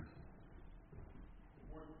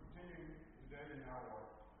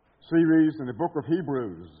series in the book of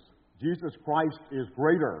Hebrews. Jesus Christ is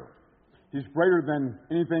greater. He's greater than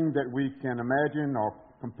anything that we can imagine or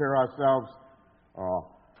compare ourselves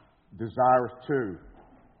desires to.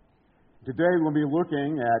 Today we'll be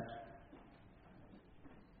looking at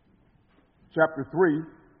chapter 3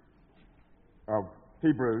 of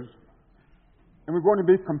Hebrews, and we're going to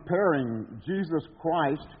be comparing Jesus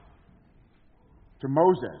Christ to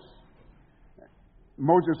Moses.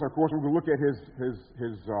 Moses, of course, we're going to look at his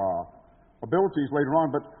abilities later on,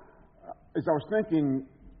 but as I was thinking,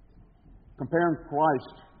 comparing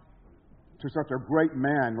Christ to such a great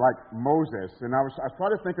man like Moses, and I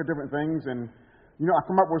tried to think of different things, and I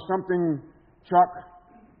come up with something, Chuck,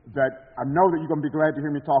 that I know that you're going to be glad to hear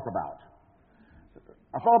me talk about.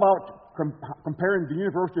 I thought about comparing the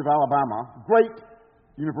University of Alabama, great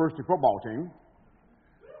university football team,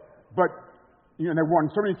 but they won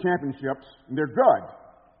so many championships, and they're good.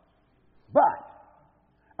 But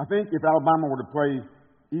I think if Alabama were to play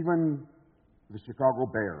even the Chicago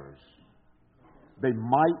Bears, they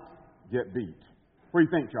might get beat. What do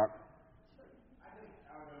you think, Chuck?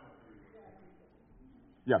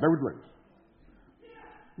 Yeah, they would lose.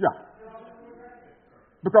 Yeah.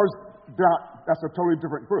 Because that's a totally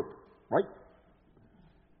different group, right?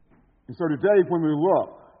 And so today, when we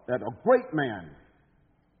look at a great man,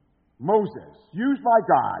 Moses, used by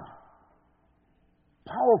God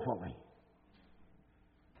powerfully,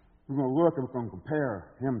 we're going to look and we're going to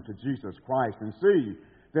compare him to Jesus Christ and see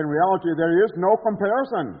that in reality there is no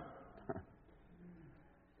comparison.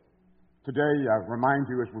 Today, I remind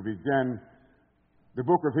you as we begin, the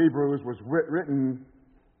book of Hebrews was written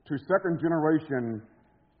to second-generation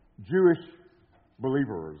Jewish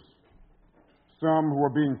believers, some who were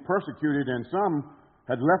being persecuted and some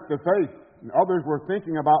had left the faith, and others were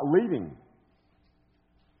thinking about leaving.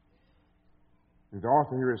 And the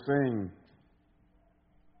author here is saying,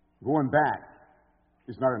 going back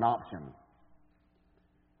is not an option.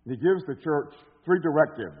 And he gives the church 3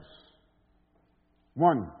 directives.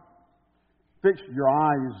 1, fix your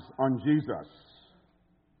eyes on Jesus.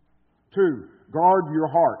 2, guard your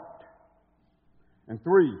heart. And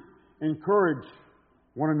 3, encourage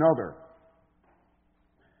one another.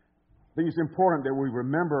 I think it's important that we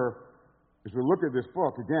remember, as we look at this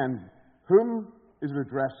book, again, whom is it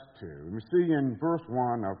addressed to? We see in verse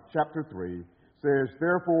 1 of chapter 3, says,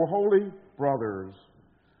 therefore, holy brothers,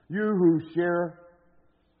 you who share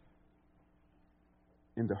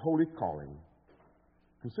in the holy calling,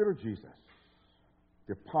 consider Jesus,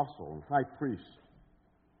 the apostle and high priest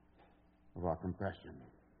of our confession.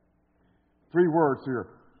 3 words here.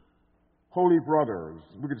 Holy brothers.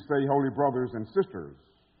 We could say holy brothers and sisters.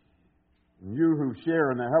 And you who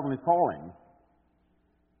share in the heavenly calling,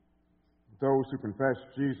 those who confess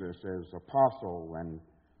Jesus as apostle and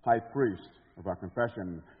high priest of our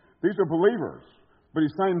confession. These are believers. But at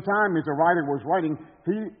the same time, as the writer was writing,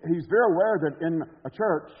 he's very aware that in a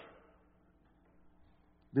church,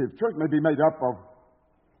 the church may be made up of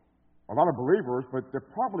a lot of believers, but there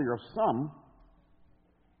probably are some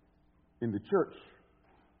in the church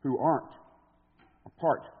who aren't a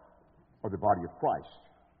part of the body of Christ.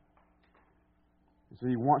 So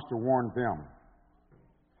he wants to warn them.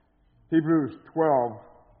 Hebrews 12,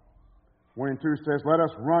 1 and 2 says, let us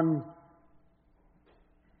run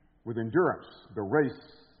with endurance the race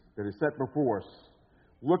that is set before us,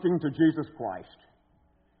 looking to Jesus Christ.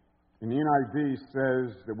 And the NIV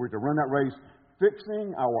says that we're to run that race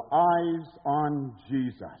fixing our eyes on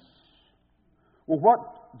Jesus. Well,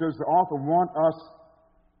 what does the author want us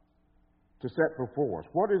to set before us?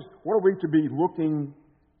 What are we to be looking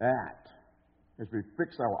at as we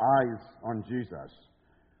fix our eyes on Jesus?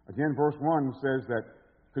 Again, verse 1 says that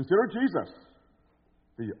consider Jesus,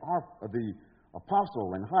 the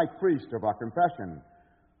apostle and high priest of our confession,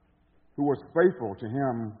 who was faithful to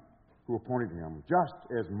him who appointed him, just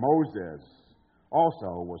as Moses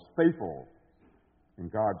also was faithful in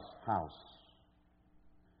God's house.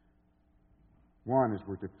 1 is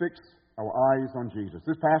we're to fix our eyes on Jesus.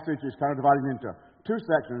 This passage is kind of divided into 2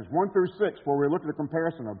 sections, 1 through 6, where we look at the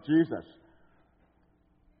comparison of Jesus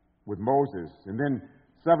with Moses. And then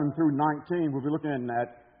 7 through 19, we'll be looking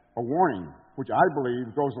at a warning, which I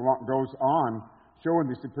believe goes on showing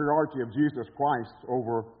the superiority of Jesus Christ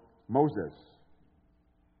over Moses.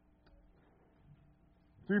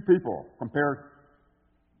 2 people compared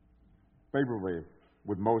favorably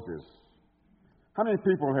with Moses. How many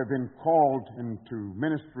people have been called into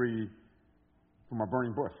ministry from a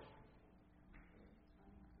burning bush?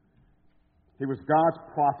 He was God's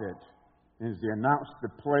prophet as he announced the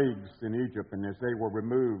plagues in Egypt and as they were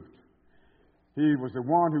removed. He was the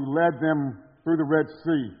one who led them through the Red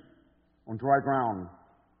Sea on dry ground.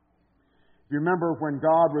 If you remember when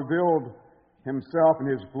God revealed Himself in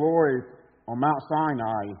His glory on Mount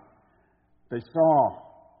Sinai, they saw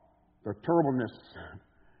the terribleness,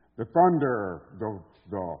 the thunder, the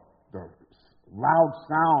loud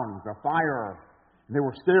sound, the fire, and they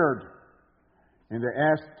were scared. And they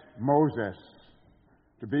asked Moses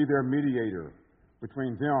to be their mediator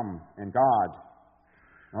between them and God.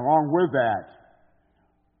 And along with that,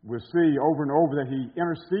 we'll see over and over that He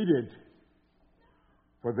interceded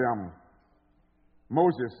for them.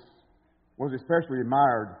 Moses was especially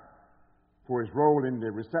admired for his role in the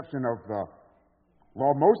reception of the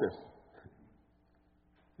law of Moses.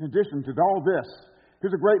 In addition to all this, he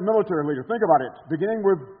was a great military leader. Think about it. Beginning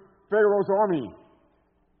with Pharaoh's army,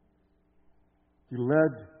 he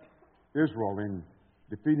led Israel in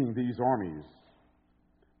defeating these armies.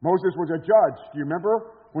 Moses was a judge. Do you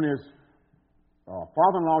remember when his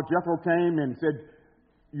father-in-law Jethro came and said,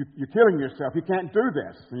 You're killing yourself. You can't do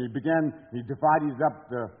this. And he divided up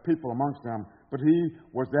the people amongst them. But he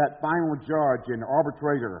was that final judge and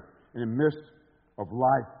arbitrator in the midst of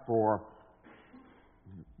life for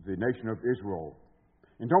the nation of Israel.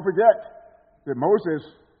 And don't forget that Moses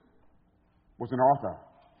was an author.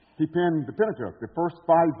 He penned the Pentateuch, the first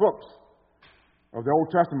 5 books of the Old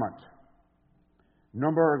Testament.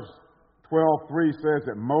 Numbers 12:3 says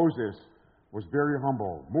that Moses was very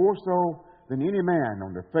humble, more so than any man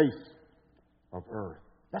on the face of earth.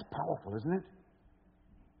 That's powerful, isn't it?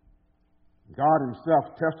 God Himself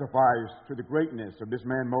testifies to the greatness of this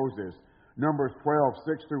man Moses. Numbers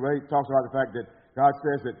 12:6-8 talks about the fact that God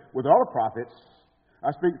says that with all the prophets,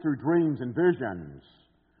 I speak through dreams and visions,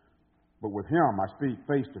 but with him I speak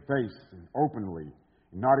face to face and openly,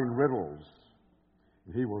 and not in riddles,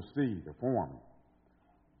 and he will see the form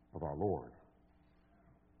of our Lord.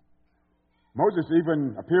 Moses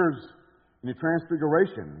even appears in the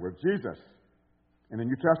Transfiguration with Jesus in the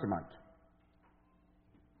New Testament.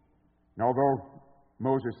 And although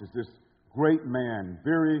Moses is this great man,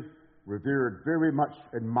 very revered, very much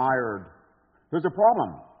admired, there's a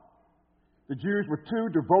problem. The Jews were too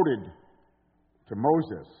devoted to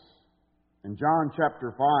Moses. In John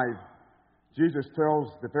chapter 5, Jesus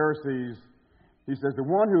tells the Pharisees, He says, the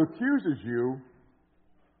one who accuses you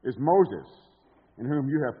is Moses, in whom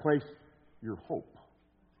you have placed your hope.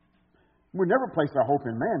 We never place our hope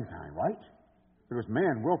in mankind, right? Because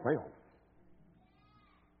man will fail.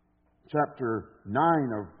 Chapter 9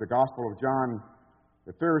 of the Gospel of John,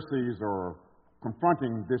 the Pharisees are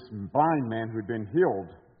confronting this blind man who had been healed.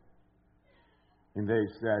 And they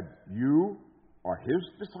said, You are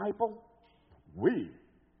his disciple? We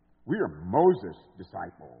are Moses'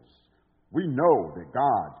 disciples. We know that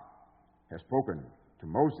God has spoken to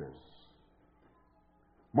Moses.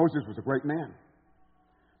 Moses was a great man.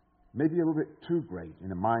 Maybe a little bit too great in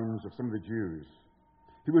the minds of some of the Jews.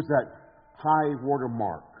 He was that high water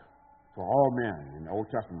mark for all men in the Old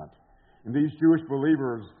Testament. And these Jewish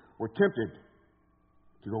believers were tempted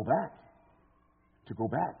to go back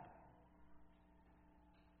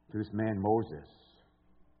to this man Moses.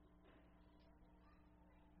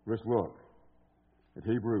 Let's look at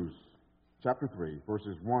Hebrews chapter 3,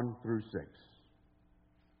 verses 1 through 6.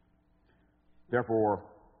 Therefore,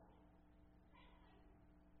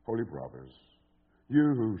 holy brothers,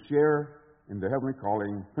 you who share in the heavenly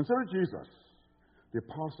calling, consider Jesus, the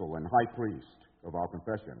apostle and high priest of our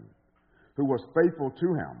confession, who was faithful to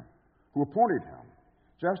him, who appointed him,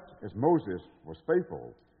 just as Moses was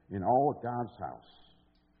faithful in all God's house.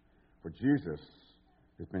 For Jesus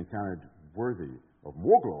has been counted worthy of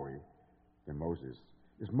more glory than Moses,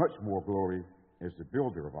 as much more glory as the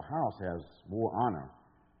builder of a house has more honor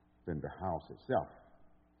than the house itself.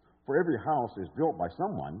 For every house is built by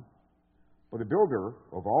someone, but the builder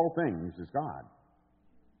of all things is God.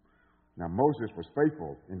 Now Moses was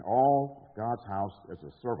faithful in all God's house as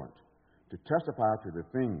a servant, to testify to the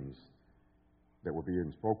things that were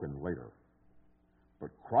being spoken later.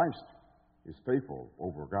 But Christ is faithful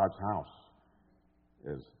over God's house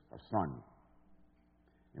as a son.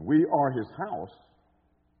 And we are his house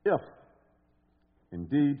if,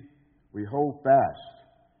 indeed, we hold fast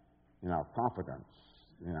in our confidence,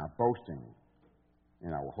 in our boasting,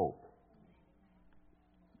 in our hope.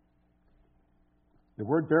 The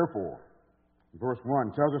word therefore, verse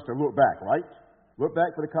 1, tells us to look back, right? Look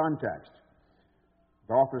back for the context.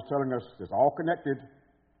 The author is telling us it's all connected.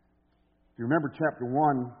 If you remember chapter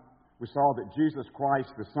 1, we saw that Jesus Christ,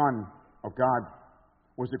 the Son of God,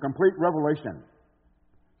 was the complete revelation.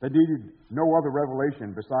 They needed no other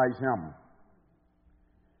revelation besides him.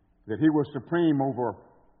 That he was supreme over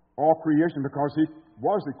all creation because he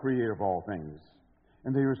was the creator of all things.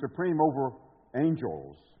 And that he was supreme over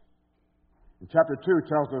angels. And chapter 2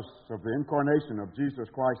 tells us of the incarnation of Jesus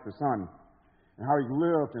Christ the Son, and how he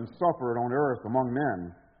lived and suffered on earth among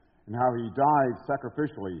men, and how he died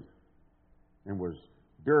sacrificially and was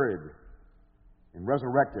buried and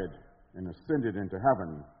resurrected and ascended into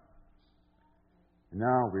heaven. And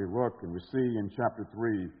now we look and we see in chapter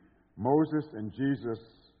 3, Moses and Jesus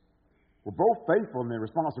were both faithful in their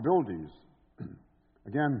responsibilities.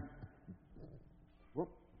 Again,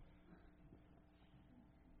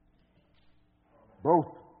 both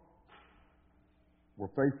were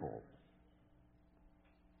faithful.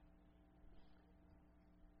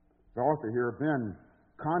 The author here then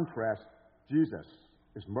contrasts Jesus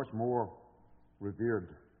as much more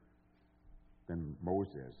revered than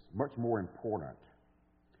Moses, much more important.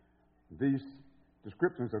 These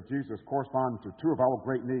descriptions of Jesus correspond to two of our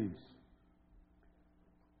great needs: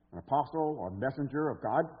 an apostle or messenger of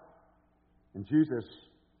God, and Jesus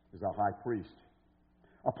is our high priest.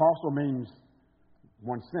 Apostle means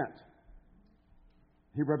one sent.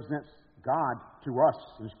 He represents God to us.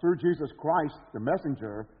 It's through Jesus Christ, the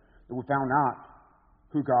messenger, that we found out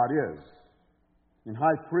who God is. And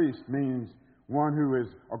high priest means one who is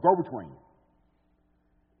a go-between.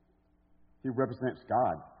 He represents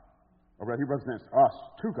God, or rather, he represents us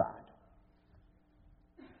to God.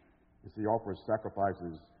 As he offers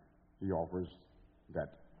sacrifices, he offers that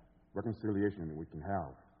reconciliation that we can have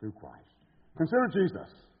through Christ. Consider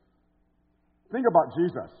Jesus. Think about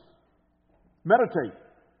Jesus. Meditate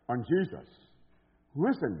on Jesus.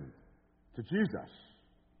 Listen to Jesus.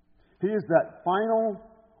 He is that final,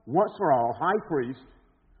 once for all, high priest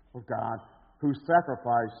of God whose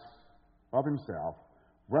sacrifice of himself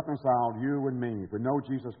reconciled you and me to know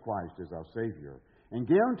Jesus Christ as our Savior and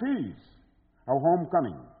guarantees our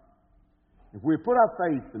homecoming. If we put our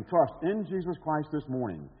faith and trust in Jesus Christ this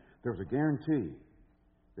morning, there's a guarantee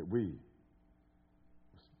that we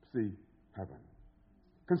see heaven.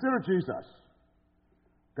 Consider Jesus,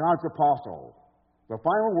 God's apostle, the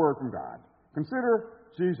final word from God. Consider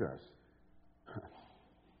Jesus,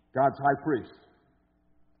 God's high priest,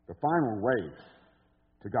 the final way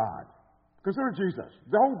to God. Consider Jesus.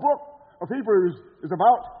 The whole book of Hebrews is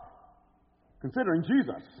about considering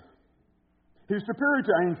Jesus. He's superior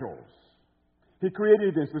to angels. He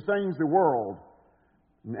created and sustains the world.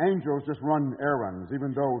 And angels just run errands,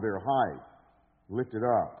 even though they're high, lifted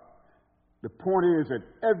up. The point is that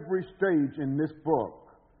every stage in this book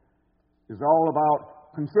is all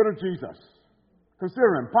about consider Jesus.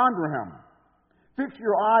 Consider him. Ponder him. Fix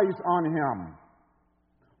your eyes on him.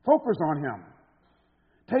 Focus on him.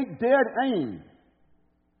 Take dead aim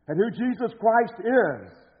at who Jesus Christ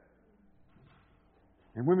is.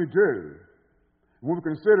 And when we do, when we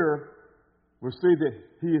consider, we'll see that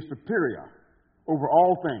he is superior over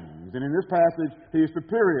all things. And in this passage, he is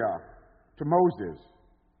superior to Moses.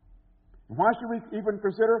 And why should we even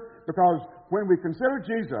consider? Because when we consider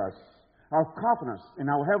Jesus, our confidence in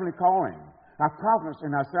our heavenly calling, our confidence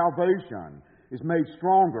in our salvation is made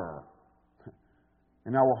stronger.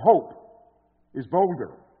 And our hope is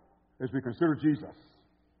bolder as we consider Jesus.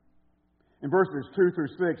 In verses 2 through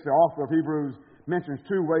 6, the author of Hebrews mentions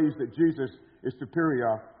two ways that Jesus is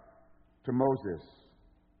superior to Moses.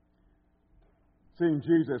 Seeing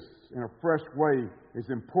Jesus in a fresh way is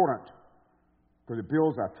important because it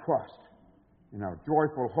builds our trust and our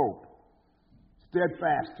joyful hope,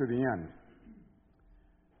 steadfast to the end.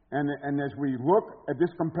 And as we look at this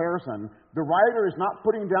comparison, the writer is not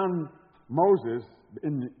putting down Moses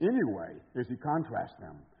in any way as he contrasts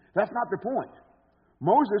them. That's not the point.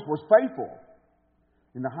 Moses was faithful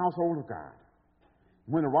in the household of God.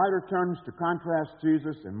 When the writer turns to contrast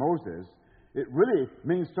Jesus and Moses, it really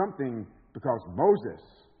means something because Moses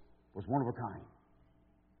was one of a kind.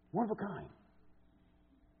 One of a kind.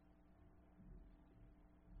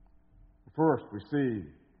 First, we see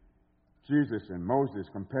Jesus and Moses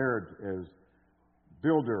compared as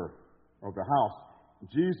builder of the house.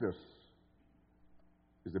 Jesus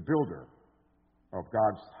is the builder of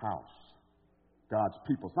God's house, God's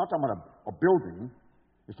people. It's not talking about a building.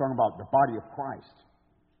 It's talking about the body of Christ.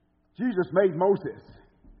 Jesus made Moses.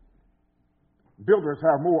 Builders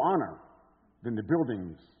have more honor than the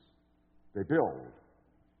buildings they build.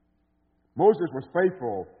 Moses was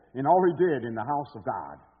faithful in all he did in the house of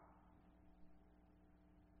God.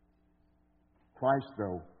 Christ,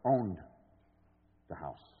 though, owned the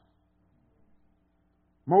house.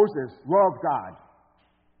 Moses loved God.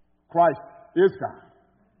 Christ is God.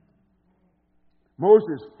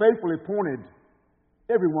 Moses faithfully pointed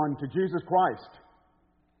everyone to Jesus Christ.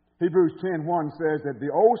 Hebrews 10:1 says that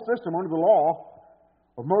the old system under the law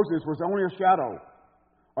of Moses was only a shadow,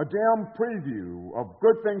 a dim preview of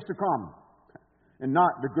good things to come, and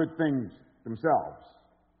not the good things themselves.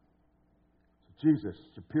 So Jesus,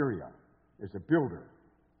 superior, is a builder.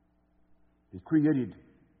 He created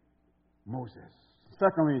Moses.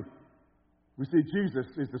 Secondly, we see Jesus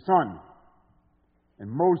is the Son, and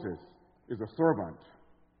Moses is a servant.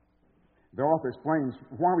 The author explains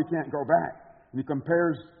why we can't go back, and he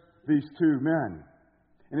compares these two men.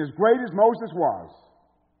 And as great as Moses was,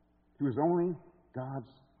 he was only God's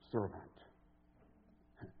servant.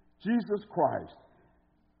 Jesus Christ,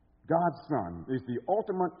 God's Son, is the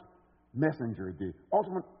ultimate messenger, the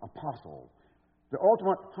ultimate apostle, the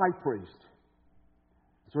ultimate high priest.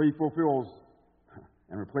 So he fulfills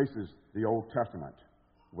and replaces the Old Testament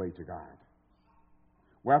way to God.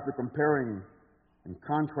 Well, after comparing and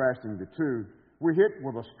contrasting the two, we're hit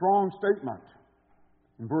with a strong statement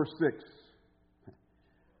in verse 6.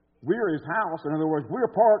 We are His house. In other words, we are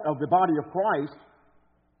part of the body of Christ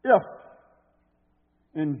if,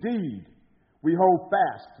 indeed, we hold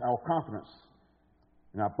fast our confidence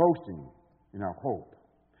and our boasting and our hope.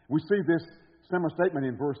 We see this similar statement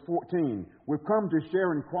in verse 14. We've come to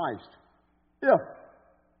share in Christ if,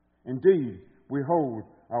 indeed, we hold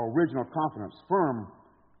our original confidence firm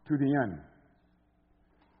to the end.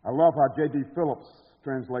 I love how J.B. Phillips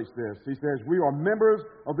translates this. He says, we are members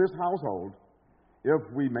of this household if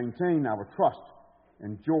we maintain our trust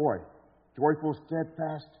and joyful,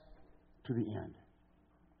 steadfast to the end.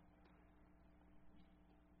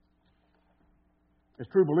 As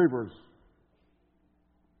true believers,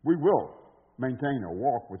 we will maintain a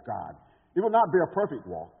walk with God. It will not be a perfect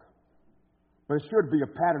walk, but it should be a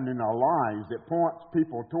pattern in our lives that points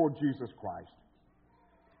people toward Jesus Christ.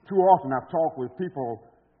 Too often I've talked with people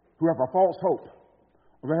who have a false hope,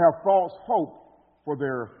 or they have false hope for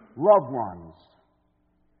their loved ones.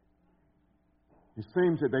 It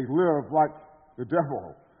seems that they live like the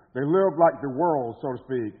devil. They live like the world, so to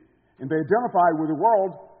speak. And they identify with the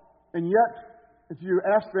world, and yet, if you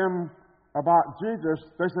ask them about Jesus,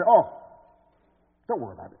 they say, oh, don't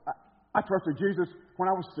worry about it. I trusted Jesus when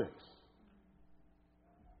I was 6.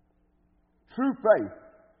 True faith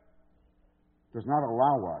does not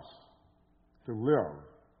allow us to live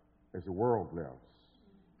as the world lives.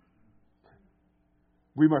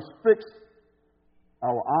 We must fix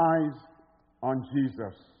our eyes on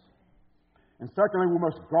Jesus. And secondly, we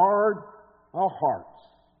must guard our hearts.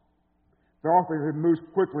 The author moves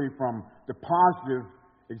quickly from the positive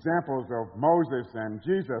examples of Moses and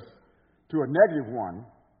Jesus to a negative one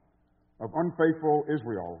of unfaithful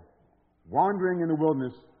Israel, wandering in the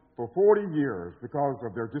wilderness for 40 years because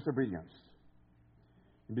of their disobedience.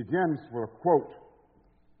 He begins with a quote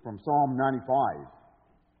from Psalm 95.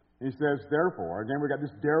 He says, therefore, again we got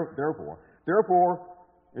this therefore,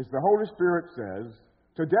 as the Holy Spirit says,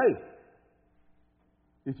 today,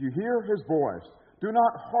 if you hear His voice, do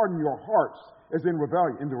not harden your hearts as in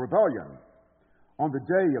the rebellion, on the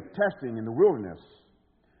day of testing in the wilderness,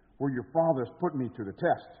 where your fathers put me to the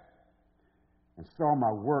test, and saw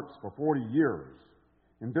my works for 40 years,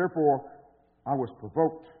 and therefore I was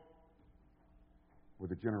provoked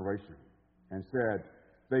with a generation, and said,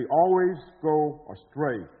 they always go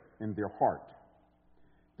astray in their heart.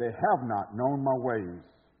 They have not known my ways.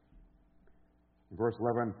 In verse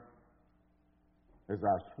 11, as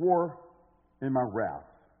I swore in my wrath,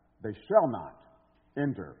 they shall not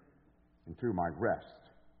enter into my rest.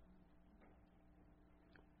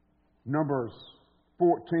 Numbers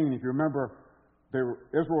 14, if you remember,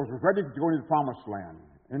 Israel was ready to go into the promised land,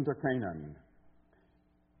 into Canaan.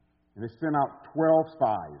 And they sent out 12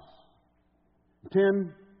 spies.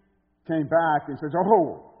 10 came back and said,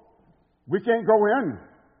 oh, we can't go in.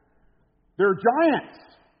 They're giants.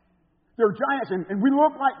 They're giants, and we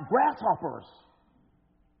look like grasshoppers.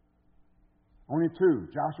 Only 2,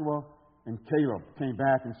 Joshua and Caleb, came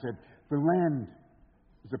back and said, the land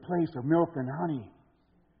is a place of milk and honey.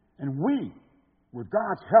 And we, with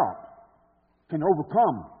God's help, can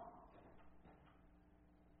overcome.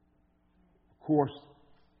 Of course,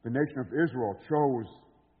 the nation of Israel chose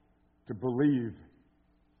to believe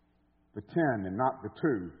the 10 and not the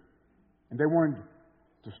 2. And they wanted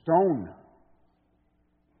to stone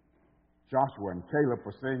Joshua and Caleb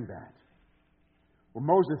for saying that. Well,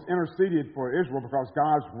 Moses interceded for Israel because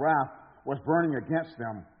God's wrath was burning against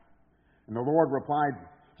them. And the Lord replied,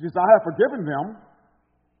 He says, I have forgiven them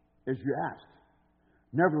as you asked.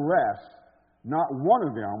 Nevertheless, not one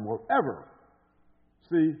of them will ever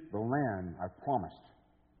see the land I promised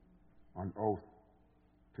on oath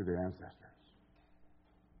to their ancestors.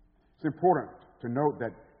 It's important to note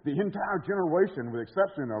that the entire generation, with the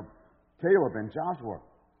exception of Caleb and Joshua,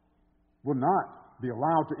 will not be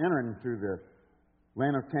allowed to enter into the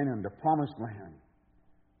land of Canaan, the promised land.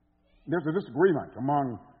 There's a disagreement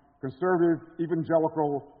among conservative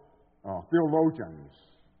evangelical theologians.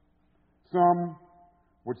 Some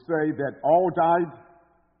would say that all died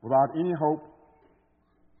without any hope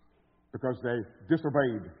because they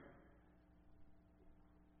disobeyed.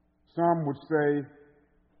 Some would say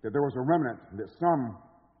that there was a remnant, that some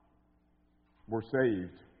were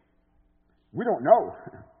saved. We don't know.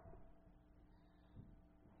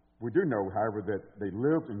 We do know, however, that they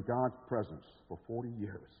lived in God's presence for 40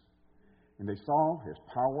 years. And they saw His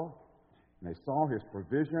power, and they saw His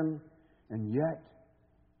provision, and yet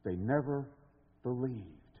they never believed.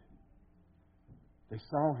 They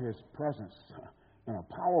saw His presence in a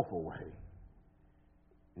powerful way,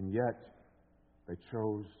 and yet they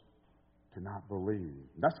chose to not believe.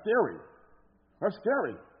 That's scary. That's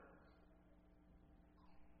scary.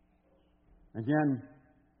 Again,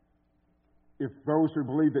 if those who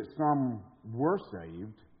believe that some were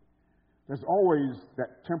saved, there's always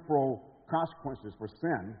that temporal consequences for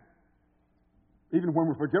sin, even when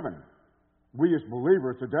we're forgiven. We as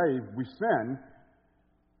believers today, we sin,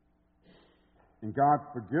 and God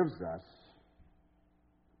forgives us,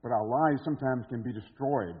 but our lives sometimes can be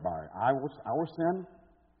destroyed by our sin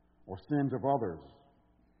or sins of others,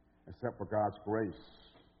 except for God's grace.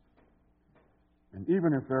 And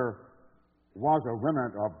even if there was a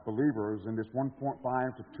remnant of believers in this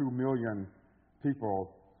 1.5 to 2 million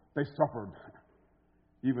people, they suffered,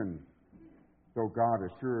 even though God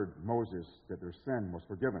assured Moses that their sin was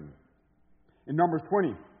forgiven. In Numbers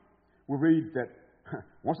 20, we read that,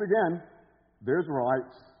 once again, the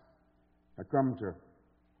Israelites had come to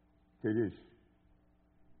Kadesh.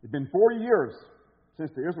 It had been 40 years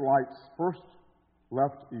since the Israelites first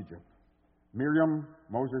left Egypt. Miriam,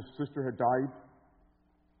 Moses' sister, had died.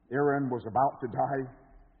 Aaron was about to die.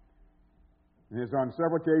 And on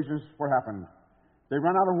several occasions, what happened? They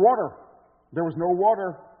ran out of water. There was no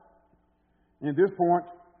water. And at this point,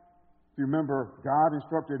 if you remember, God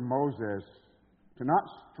instructed Moses to not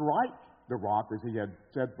strike the rock as he had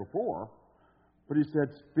said before, but he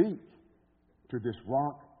said, speak to this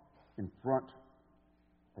rock in front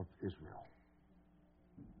of Israel.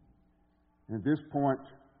 And at this point,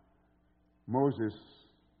 Moses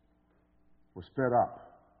was fed up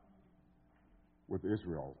with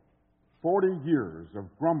Israel. 40 years of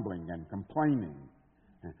grumbling and complaining.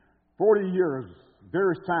 40 years,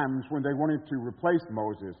 various times when they wanted to replace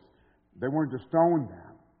Moses, they wanted to stone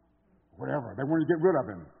them, whatever. They wanted to get rid of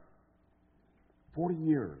him. 40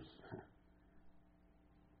 years.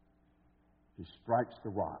 He strikes the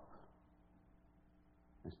rock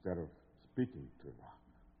instead of speaking to the rock.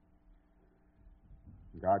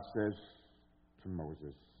 God says to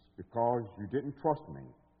Moses, because you didn't trust me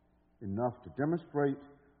enough to demonstrate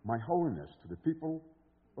my holiness to the people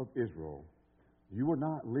of Israel, you will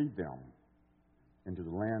not lead them into the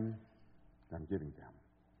land that I'm giving them.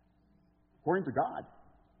 According to God,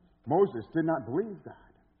 Moses did not believe God.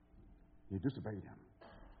 He disobeyed him.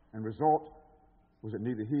 And the result was that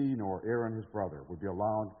neither he nor Aaron, his brother, would be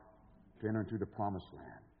allowed to enter into the promised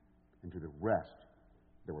land, into the rest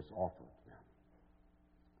that was offered to them.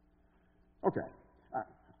 Okay,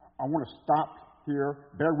 I want to stop here.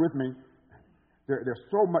 Bear with me. There's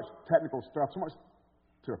so much technical stuff, so much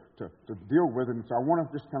to deal with, and so I want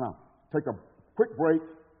to just kind of take a quick break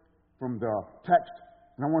from the text,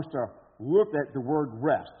 and I want us to look at the word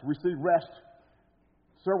rest. We see rest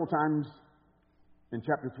several times in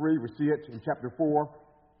chapter 3. We see it in chapter 4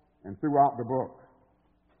 and throughout the book.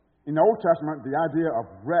 In the Old Testament, the idea of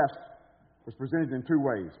rest was presented in two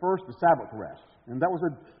ways. First, the Sabbath rest. And that was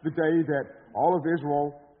the day that all of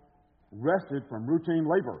Israel rested from routine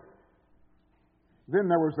labor. Then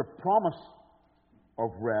there was the promise of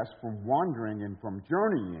rest from wandering and from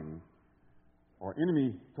journeying or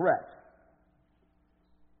enemy threat.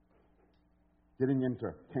 Getting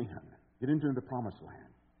into Canaan, getting into the promised land.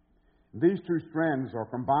 And these two strands are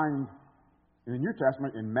combined in the New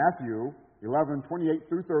Testament in Matthew 11:28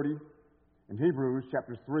 through 30, and Hebrews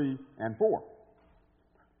chapters 3 and 4.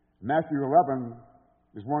 Matthew 11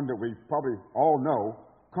 is one that we probably all know.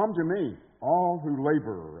 Come to me, all who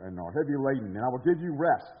labor and are heavy laden, and I will give you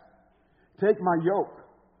rest. Take my yoke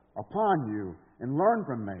upon you and learn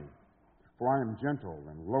from me, for I am gentle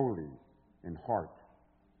and lowly in heart,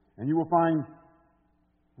 and you will find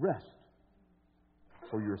rest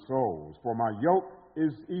for your souls. For my yoke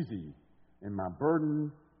is easy and my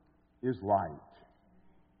burden is light.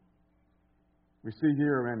 We see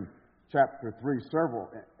here in chapter 3 several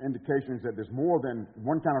indications that there's more than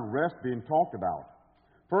one kind of rest being talked about.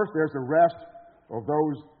 First, there's the rest of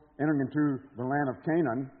those entering into the land of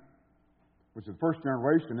Canaan, which is the first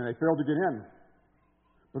generation, and they failed to get in.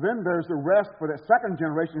 But then there's the rest for that second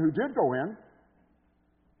generation who did go in.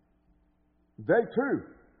 They too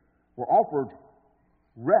were offered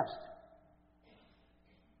rest.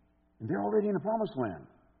 And they're already in the promised land.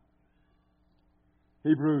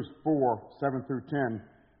 Hebrews 4:7 through 10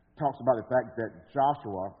 talks about the fact that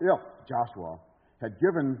if Joshua had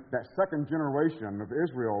given that second generation of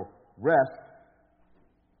Israel rest,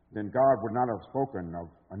 then God would not have spoken of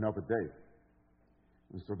another day.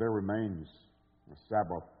 And so there remains a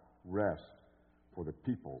Sabbath rest for the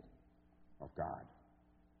people of God.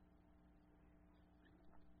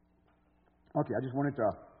 Okay, I just wanted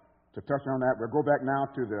to touch on that. We'll go back now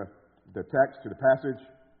to the text, to the passage.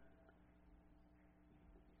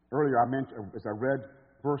 Earlier I mentioned, as I read,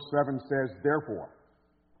 verse 7 says, therefore.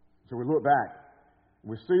 So we look back.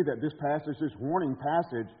 We see that this passage, this warning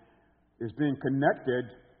passage, is being connected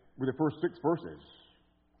with the first 6 verses.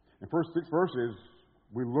 In the first 6 verses,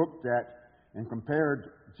 we looked at and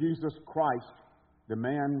compared Jesus Christ, the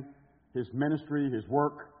man, his ministry, his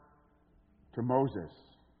work, to Moses.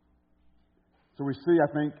 So we see, I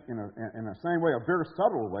think, in the same way, a very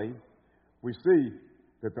subtle way, we see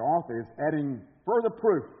that the author is adding further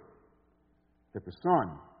proof that the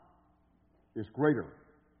Son is greater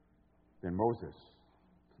than Moses.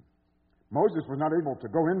 Moses was not able to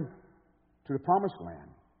go into the promised land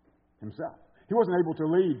himself. He wasn't able to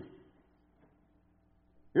lead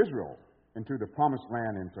Israel into the promised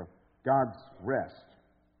land, into God's rest.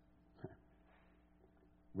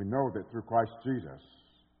 We know that through Christ Jesus,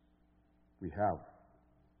 we have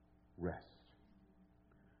rest.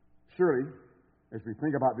 Surely, as we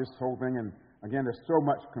think about this whole thing, and again, there's so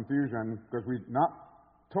much confusion because we're not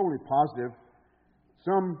totally positive.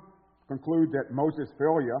 Some conclude that Moses'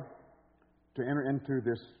 failure to enter into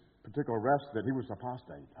this particular rest, that he was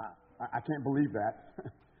apostate. I can't believe that.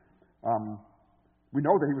 We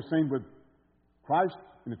know that he was seen with Christ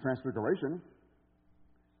in the Transfiguration.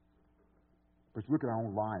 But look at our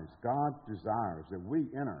own lives. God desires that we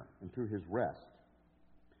enter into his rest.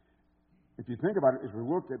 If you think about it, as we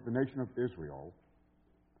look at the nation of Israel,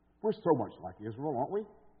 we're so much like Israel, aren't we?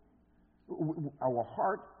 Our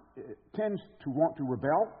heart tends to want to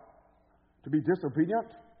rebel, to be disobedient,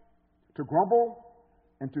 to grumble,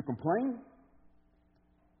 and to complain.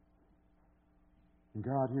 And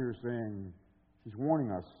God here is saying, he's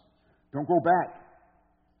warning us, don't go back.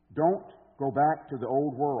 Don't go back to the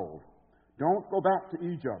old world. Don't go back to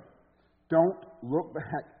Egypt. Don't look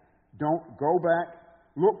back. Don't go back.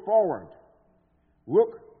 Look forward.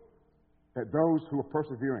 Look at those who are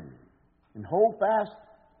persevering and hold fast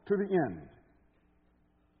to the end.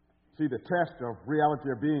 See, the test of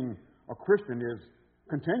reality of being a Christian is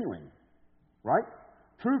continuing, right?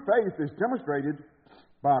 True faith is demonstrated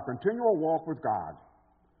by a continual walk with God.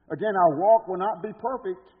 Again, our walk will not be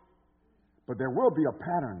perfect, but there will be a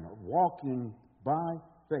pattern of walking by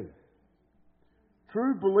faith.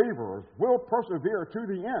 True believers will persevere to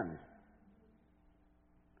the end.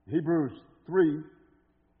 Hebrews 3,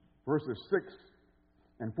 verses 6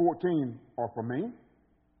 and 14 are for me,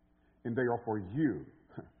 and they are for you.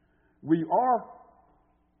 We are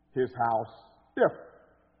his house if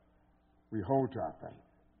we hold to our faith.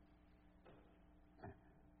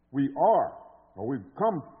 We've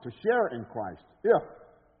come to share in Christ if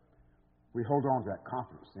we hold on to that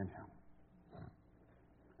confidence in him.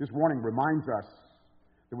 This warning reminds us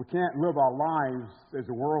that we can't live our lives as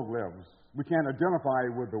the world lives. We can't identify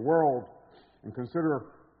with the world and consider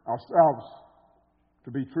ourselves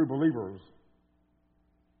to be true believers.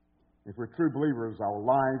 If we're true believers, our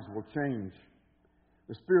lives will change.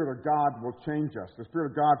 The Spirit of God will change us. The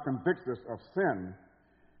Spirit of God convicts us of sin.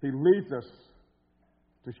 He leads us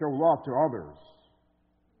to show love to others.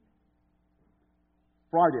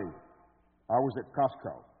 Friday, I was at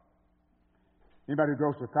Costco. Anybody who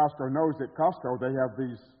goes to Costco knows that Costco, they have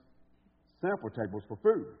these sample tables for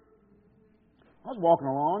food. I was walking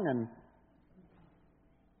along and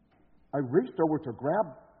I reached over to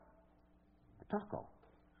grab a taco.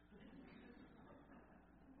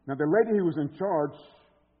 Now, the lady who was in charge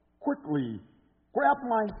quickly grabbed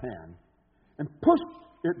my hand and pushed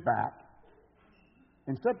it back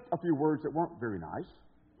and said a few words that weren't very nice.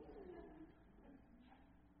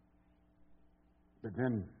 But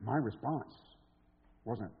then my response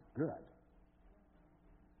wasn't good.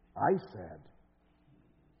 I said,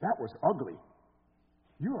 that was ugly.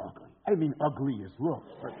 You're ugly. I mean ugly as looks,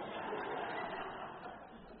 but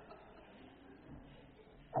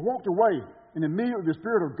I walked away, and immediately the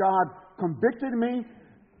Spirit of God convicted me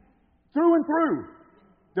through and through.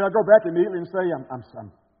 Did I go back immediately and say, I'm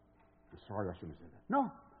sorry, I shouldn't have said that? No.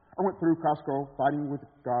 I went through Costco, fighting with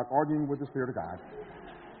God, arguing with the Spirit of God.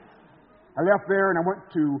 I left there and I went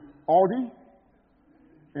to Aldi.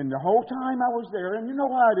 And the whole time I was there, and you know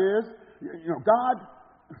how it is, God,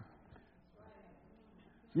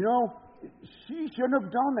 she shouldn't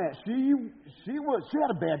have done that. She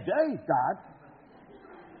had a bad day, God.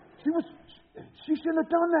 She shouldn't have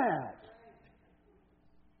done that.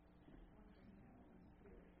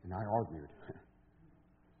 And I argued.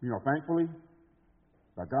 Thankfully,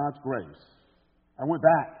 by God's grace, I went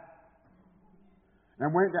back. And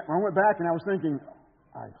I went back and I was thinking,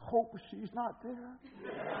 I hope she's not there.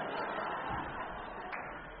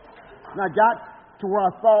 And I got to where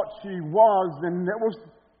I thought she was, and there was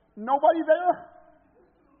nobody there.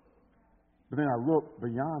 But then I looked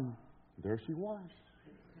beyond. There she was.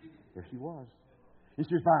 There she was. And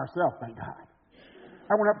she was by herself, thank God.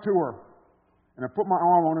 I went up to her, and I put my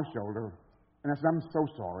arm on her shoulder, and I said, I'm so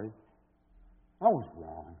sorry. I was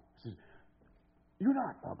wrong. I said, you're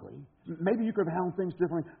not ugly. Maybe you could have handled things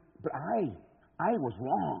differently, but I was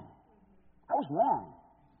wrong. I was wrong.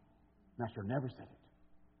 And I should have never said it.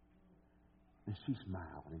 And she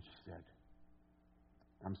smiled, and she said,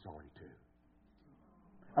 I'm sorry, too.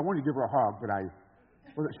 I wanted to give her a hug, but I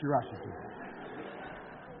wasn't sure I should do it.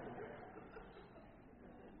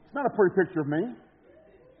 It's not a pretty picture of me,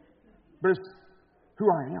 but it's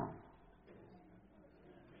who I am.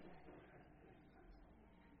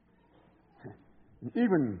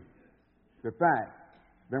 Even the fact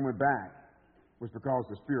that I went back was because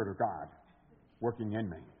the Spirit of God working in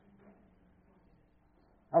me.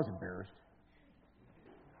 I was embarrassed.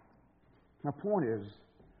 My point is,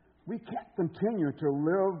 we can't continue to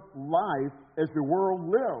live life as the world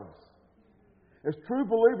lives. As true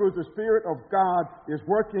believers, the Spirit of God is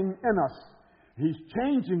working in us. He's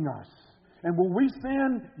changing us. And will we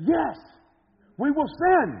sin? Yes. We will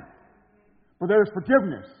sin. But there is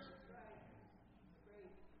forgiveness.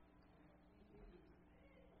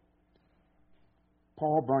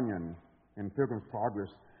 Paul Bunyan in Pilgrim's Progress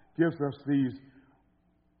gives us these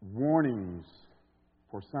warnings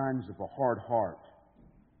for signs of a hard heart.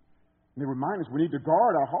 And they remind us we need to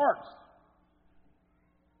guard our hearts.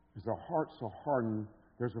 As our hearts are hardened,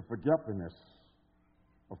 there's a forgetfulness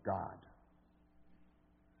of God.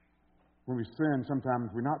 When we sin, sometimes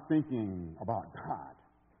we're not thinking about God.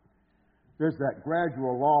 There's that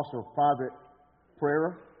gradual loss of private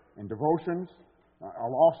prayer and devotions, a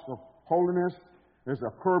loss of holiness. There's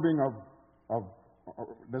a curbing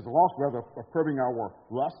there's a loss, rather, of curbing our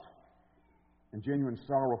lust and genuine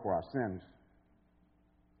sorrow for our sins.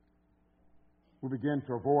 We begin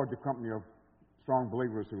to avoid the company of strong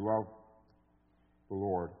believers who love the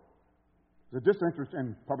Lord. There's a disinterest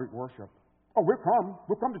in public worship. Oh,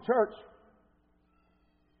 we'll come to church.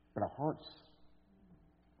 But our hearts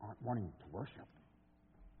aren't wanting to worship.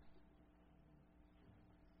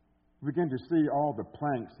 We begin to see all the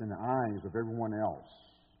planks in the eyes of everyone else.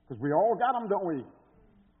 Because we all got them, don't we?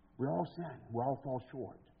 We all sin. We all fall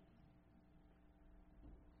short.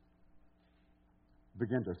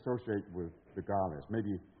 Begin to associate with the godless.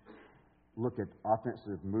 Maybe look at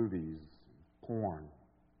offensive movies, porn.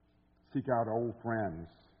 Seek out old friends.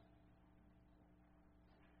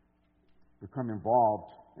 Become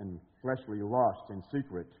involved in fleshly lust in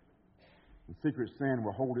secret. And secret sin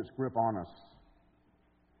will hold its grip on us.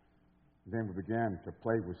 Then we begin to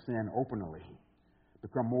play with sin openly,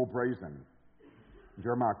 become more brazen.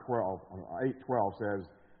 Jeremiah 8:12 says,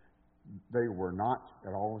 they were not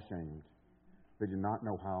at all ashamed. They did not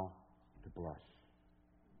know how to blush.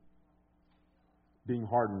 Being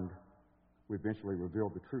hardened, we eventually reveal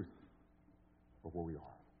the truth of where we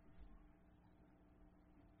are.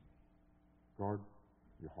 Guard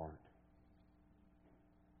your heart.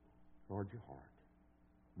 Guard your heart.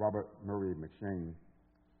 Robert Murray McCheyne,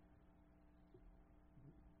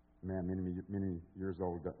 man many years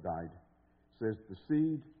old, died, says, the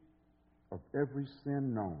seed of every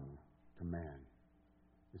sin known to man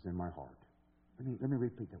is in my heart. Let me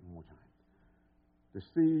repeat that one more time. The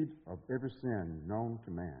seed of every sin known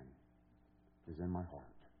to man is in my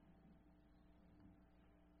heart.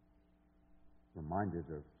 Reminded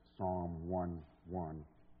of Psalm 1:1,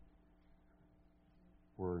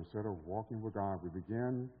 where instead of walking with God, we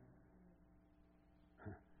begin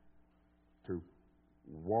to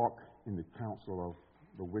walk in the counsel of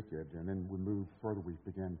the wicked, and then we move further. We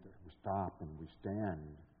stop and we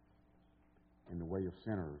stand in the way of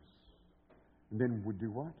sinners. And then we do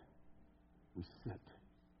what? We sit.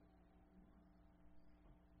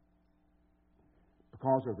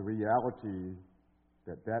 Because of the reality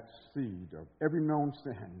that seed of every known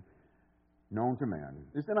sin known to man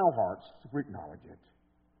is in our hearts, if we acknowledge it.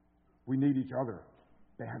 We need each other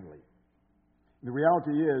badly. The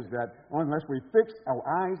reality is that unless we fix our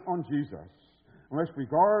eyes on Jesus, unless we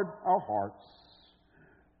guard our hearts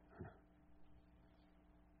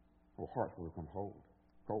hearts will become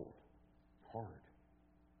cold, hard.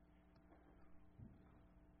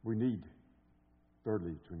 We need,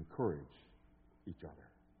 thirdly, to encourage each other.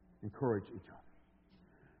 Encourage each other.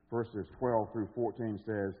 Verses 12 through 14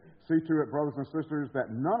 says, "See to it, brothers and sisters,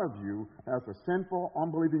 that none of you has a sinful,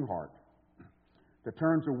 unbelieving heart that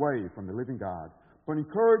turns away from the living God, but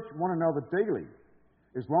encourage one another daily,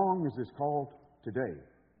 as long as it's called today,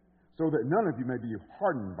 so that none of you may be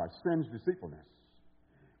hardened by sin's deceitfulness.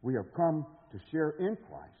 We have come to share in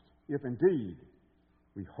Christ, if indeed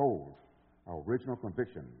we hold our original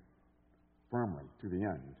conviction firmly to the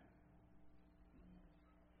end."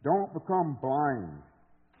 Don't become blind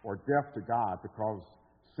or deaf to God because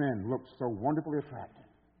sin looks so wonderfully attractive.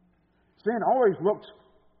 Sin always looks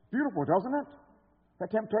beautiful, doesn't it? That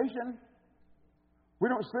temptation. We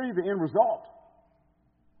don't see the end result.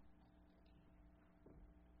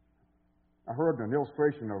 I heard an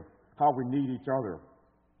illustration of how we need each other.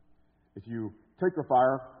 If you take a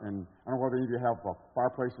fire, and I don't know whether any of you have a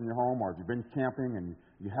fireplace in your home or if you've been camping and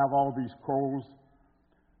you have all these coals,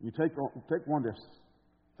 you take one that's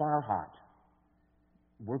fire hot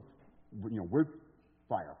with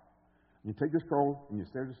fire. You take this coal and you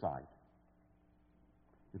set it aside.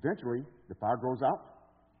 Eventually, the fire goes out,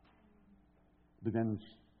 begins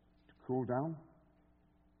to cool down,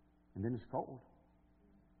 and then it's cold.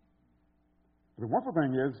 But the wonderful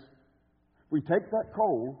thing is, we take that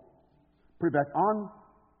coal, put it back on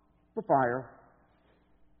the fire,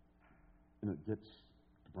 and it gets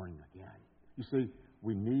to burning again. You see,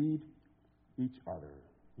 we need each other.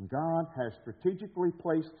 And God has strategically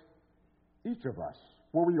placed each of us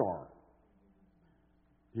where we are.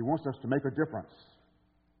 He wants us to make a difference.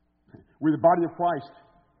 We're the body of Christ.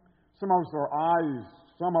 Some of us are eyes,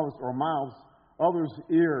 some of us are mouths, others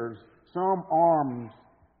ears, some arms,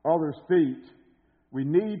 others feet. We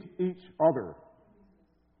need each other.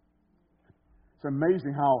 It's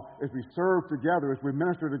amazing how, as we serve together, as we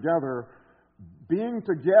minister together, being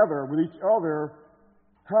together with each other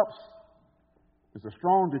helps as a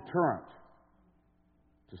strong deterrent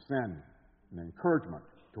to sin and encouragement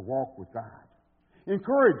to walk with God.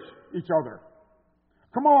 Encourage each other.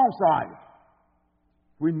 Come alongside.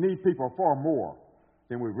 We need people far more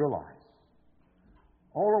than we realize.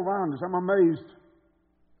 All around us, I'm amazed,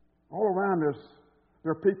 all around us,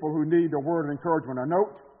 there are people who need a word of encouragement, a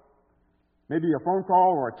note, maybe a phone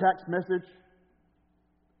call or a text message.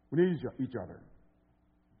 We need each other.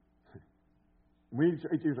 We need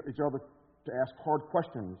each other to ask hard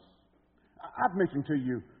questions. I've mentioned to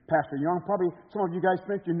you Pastor Young. Probably some of you guys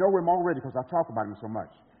think you know him already because I talk about him so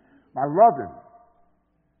much. I love him.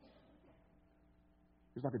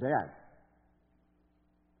 He's like a dad.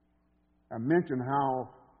 I mentioned how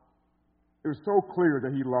it was so clear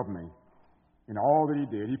that he loved me in all that he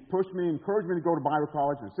did. He pushed me, encouraged me to go to Bible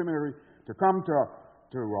college and seminary, to come to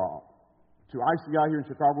ICI here in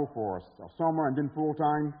Chicago for a summer and then full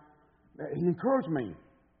time. He encouraged me.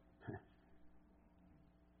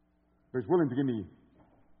 But he's willing to give me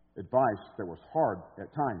advice that was hard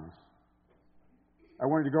at times. I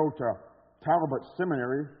wanted to go to Talbot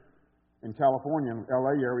Seminary in California, in the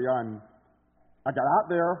LA area, and I got out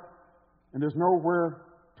there, and there's nowhere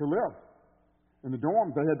to live. In the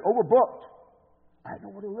dorm, they had overbooked. I had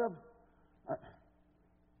nowhere to live.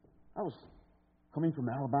 I was coming from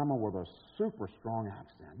Alabama with a super strong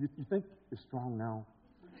accent. You think it's strong now?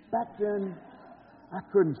 Back then, I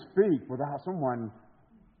couldn't speak without someone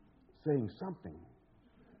saying something.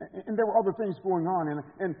 And there were other things going on.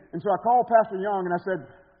 And so I called Pastor Young and I said,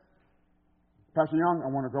 Pastor Young, I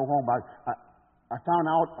want to go home. I found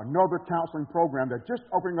out another counseling program that's just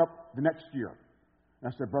opening up the next year.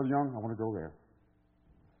 And I said, Brother Young, I want to go there.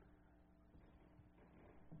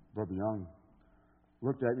 Brother Young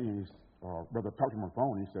looked at me and Brother talked to him on the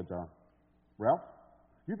phone. He said, Ralph,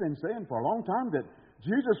 you've been saying for a long time that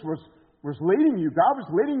Jesus was leading you. God was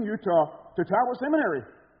leading you to Talbot Seminary.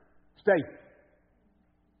 Stay.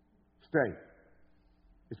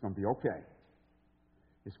 It's going to be okay.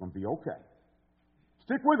 It's going to be okay.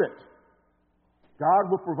 Stick with it. God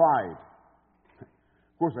will provide.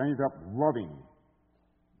 Of course, I ended up loving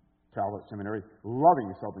Talbot Seminary,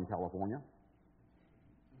 loving Southern California.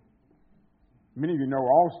 Many of you know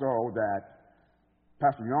also that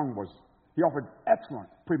Pastor Young he offered excellent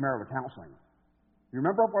premarital counseling. You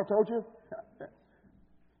remember what I told you?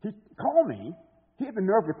 He called me. He had the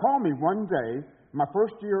nerve to call me one day, my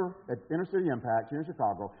first year at Inner City Impact here in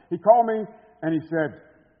Chicago. He called me and he said,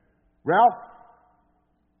 Ralph,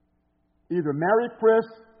 either marry Chris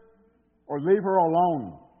or leave her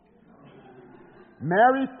alone.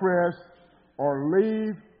 Marry Chris or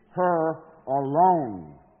leave her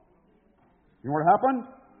alone. You know what happened?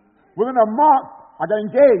 Within a month, I got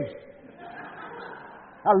engaged.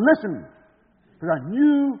 I listened because I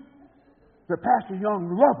knew that Pastor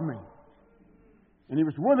Young loved me. And he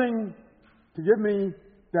was willing to give me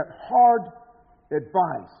that hard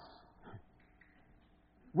advice.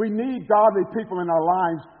 We need godly people in our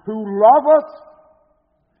lives who love us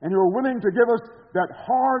and who are willing to give us that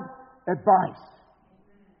hard advice.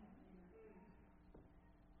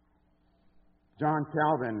 John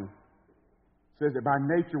Calvin says that by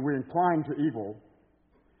nature we're inclined to evil.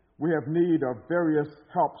 We have need of various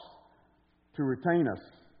helps to retain us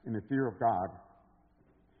in the fear of God.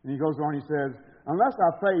 And he goes on, he says, unless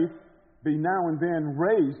our faith be now and then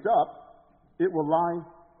raised up, it will lie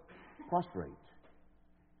prostrate.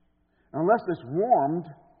 Unless it's warmed,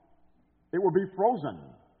 it will be frozen.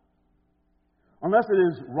 Unless it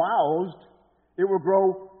is roused, it will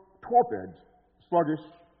grow torpid, sluggish,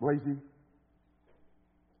 lazy.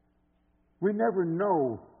 We never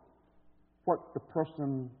know what the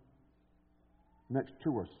person next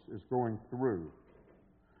to us is going through.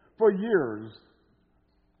 For years,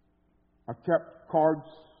 I've kept cards,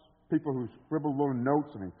 people who scribble little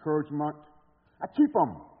notes of encouragement. I keep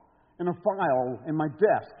them in a file in my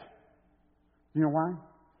desk. You know why?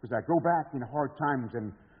 Because I go back in hard times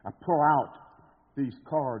and I pull out these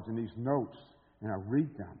cards and these notes and I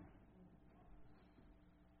read them.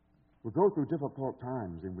 We go through difficult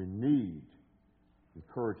times and we need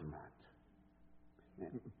encouragement.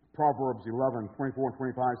 Proverbs 11:24 and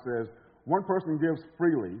 25 says, one person gives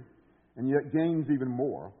freely and yet gains even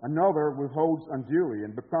more. Another withholds unduly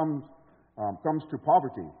and comes to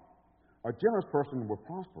poverty. A generous person will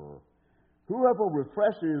prosper. Whoever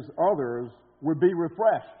refreshes others will be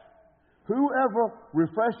refreshed. Whoever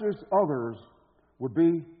refreshes others will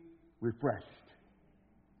be refreshed.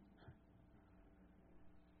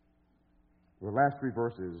 The last three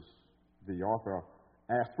verses, the author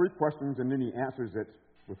asks three questions and then he answers it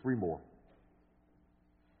with three more.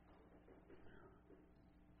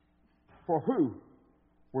 For who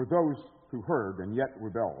were those who heard and yet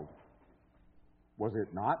rebelled? Was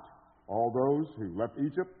it not all those who left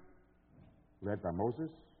Egypt, led by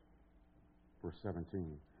Moses? Verse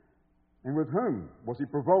 17. And with whom was he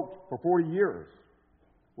provoked for 40 years?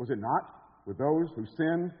 Was it not with those who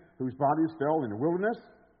sinned, whose bodies fell in the wilderness?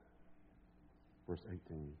 Verse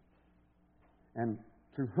 18. And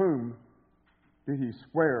to whom did he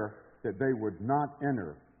swear that they would not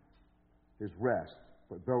enter his rest,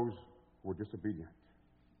 but those were disobedient?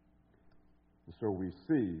 And so we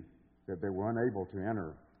see that they were unable to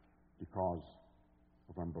enter because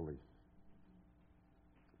of unbelief.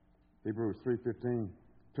 Hebrews 3:15.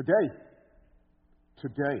 Today,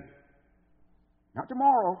 not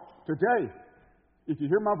tomorrow, today, if you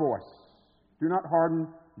hear my voice, do not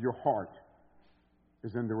harden your heart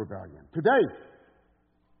as in the rebellion. Today,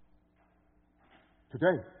 if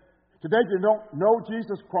you don't know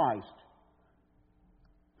Jesus Christ,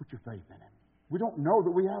 put your faith in Him. We don't know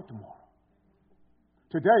that we have tomorrow.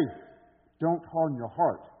 Today, don't harden your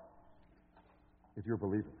heart if you're a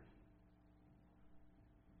believer.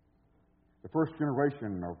 The first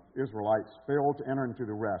generation of Israelites failed to enter into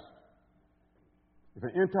the rest. If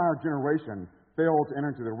an entire generation failed to enter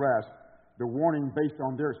into the rest, the warning based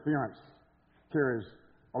on their experience carries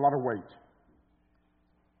a lot of weight.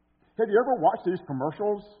 Have you ever watched these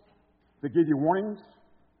commercials that give you warnings?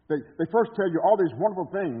 They first tell you all these wonderful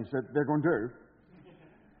things that they're going to do.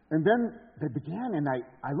 And then they begin, and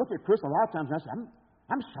I look at Chris a lot of times and I say,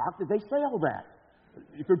 I'm shocked that they say all that.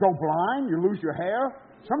 You could go blind, you lose your hair.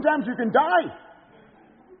 Sometimes you can die.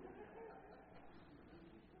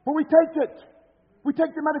 But we take it. We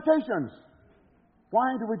take the medications.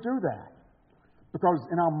 Why do we do that? Because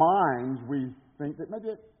in our minds we think that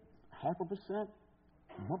maybe 0.5%,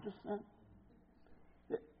 1%.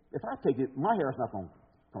 If I take it, my hair is not going to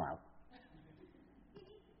come out.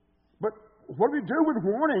 But what do we do with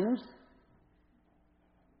warnings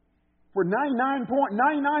for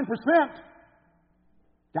 99.99%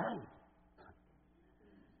 dying?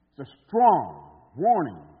 It's a strong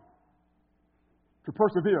warning to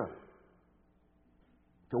persevere,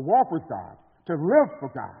 to walk with God, to live for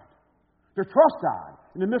God, to trust God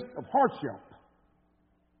in the midst of hardship,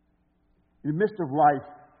 in the midst of life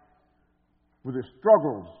with its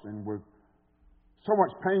struggles and with so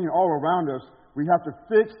much pain all around us. We have to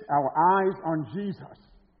fix our eyes on Jesus.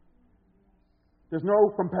 There's no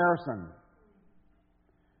comparison.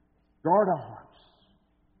 Guard our hearts.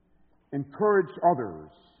 Encourage others.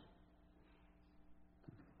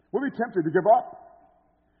 We'll be tempted to give up.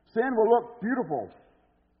 Sin will look beautiful.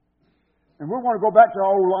 And we'll want to go back to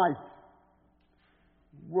our old life.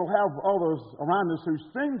 We'll have others around us who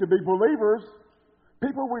seem to be believers,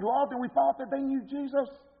 People we loved and we thought that they knew Jesus.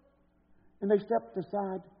 And they stepped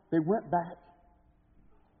aside. They went back.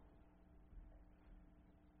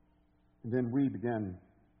 And then we began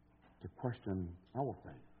to question our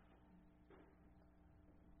faith.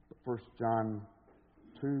 But 1 John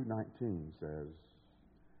 2:19 says,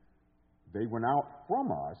 they went out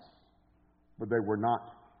from us, but they were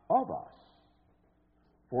not of us.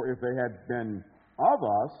 For if they had been of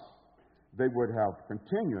us, they would have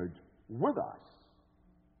continued with us.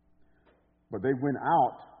 But they went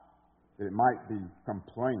out that it might be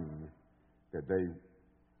complained that they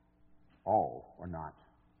all are not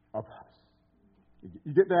of us.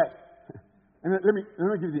 You get that? And let me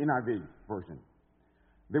give you the NIV version.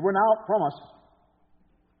 They went out from us,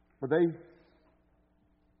 but they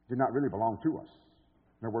did not really belong to us.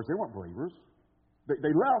 In other words, they weren't believers. They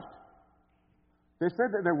left. They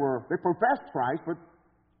said that they professed Christ, but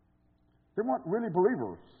they weren't really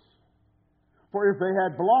believers. For if they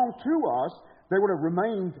had belonged to us, they would have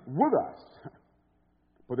remained with us.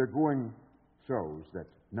 But their going shows that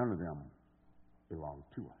none of them belong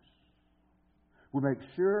to us. We make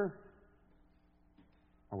sure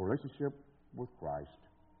our relationship with Christ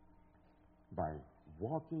by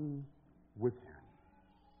walking with Him.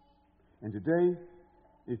 And today,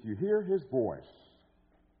 if you hear His voice,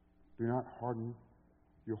 do not harden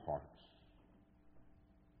your hearts.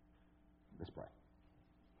 Let's pray.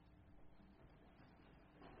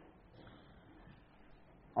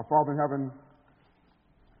 Our Father in heaven,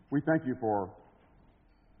 we thank you for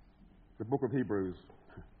the book of Hebrews.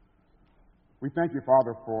 We thank you,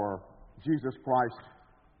 Father, for Jesus Christ.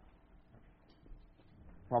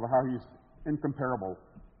 Father, how He's incomparable.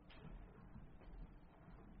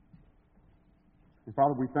 And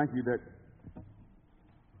Father, we thank you that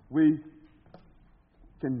we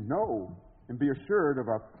can know and be assured of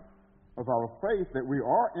our faith that we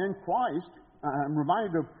are in Christ. I'm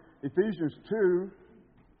reminded of Ephesians 2,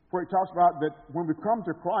 where it talks about that when we come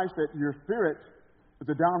to Christ, that your spirit is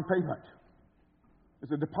a down payment.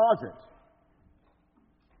 It's a deposit.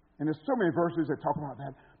 And there's so many verses that talk about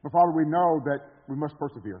that. But Father, we know that we must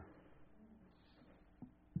persevere.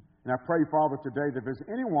 And I pray, Father, today that if there's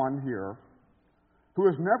anyone here who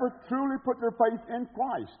has never truly put their faith in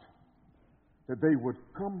Christ, that they would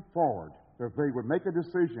come forward, that they would make a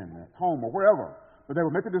decision at home or wherever, but they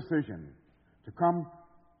would make a decision to come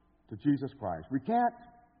to Jesus Christ. We can't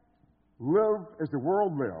live as the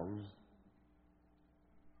world lives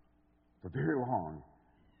for very long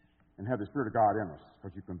and have the Spirit of God in us,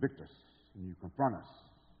 because you convict us and you confront us.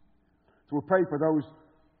 So we'll pray for those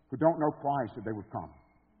who don't know Christ, that they would come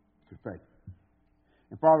to faith.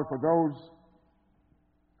 And Father, for those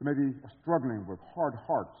who maybe are struggling with hard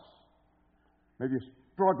hearts, maybe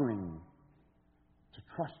struggling to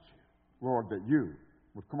trust you, Lord, that you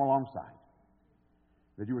would come alongside,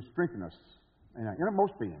 that you would strengthen us in our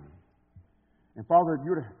innermost being. And Father, that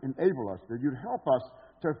you would enable us, that you'd help us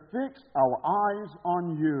to fix our eyes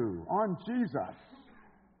on you, on Jesus.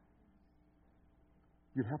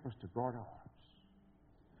 You'd help us to guard our hearts.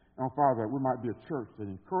 And Father, that we might be a church that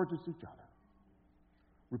encourages each other.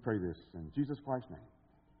 We pray this in Jesus Christ's name.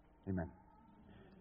 Amen.